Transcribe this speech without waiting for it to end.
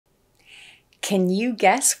Can you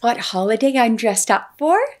guess what holiday I'm dressed up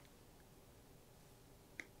for?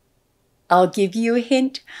 I'll give you a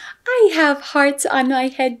hint. I have hearts on my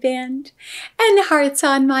headband and hearts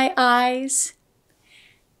on my eyes.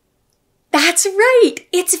 That's right,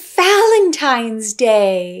 it's Valentine's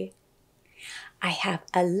Day. I have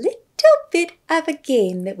a little bit of a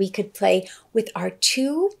game that we could play with our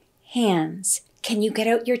 2 hands. Can you get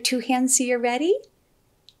out your 2 hands so you're ready?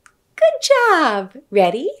 Good job.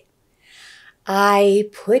 Ready? I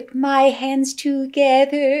put my hands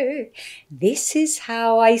together. This is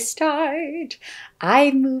how I start.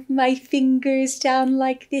 I move my fingers down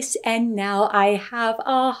like this, and now I have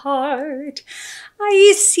a heart.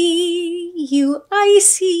 I see you, I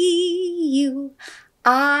see you.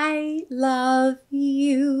 I love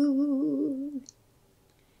you.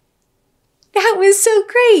 That was so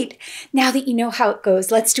great. Now that you know how it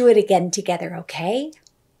goes, let's do it again together, okay?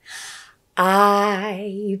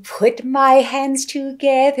 I put my hands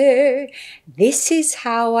together. This is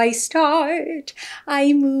how I start.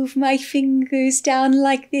 I move my fingers down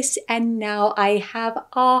like this, and now I have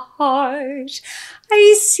a heart.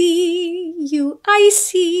 I see you, I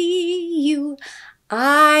see you.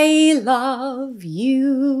 I love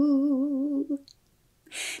you.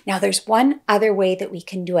 Now there's one other way that we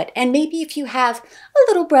can do it. And maybe if you have a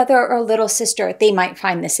little brother or a little sister, they might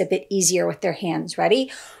find this a bit easier with their hands. Ready?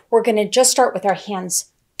 We're going to just start with our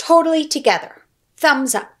hands totally together.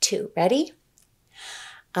 Thumbs up too. Ready?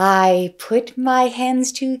 I put my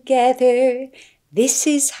hands together. This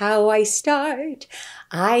is how I start.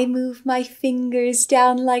 I move my fingers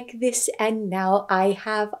down like this, and now I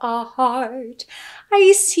have a heart.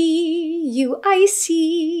 I see you, I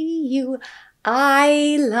see you.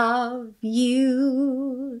 I love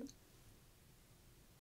you.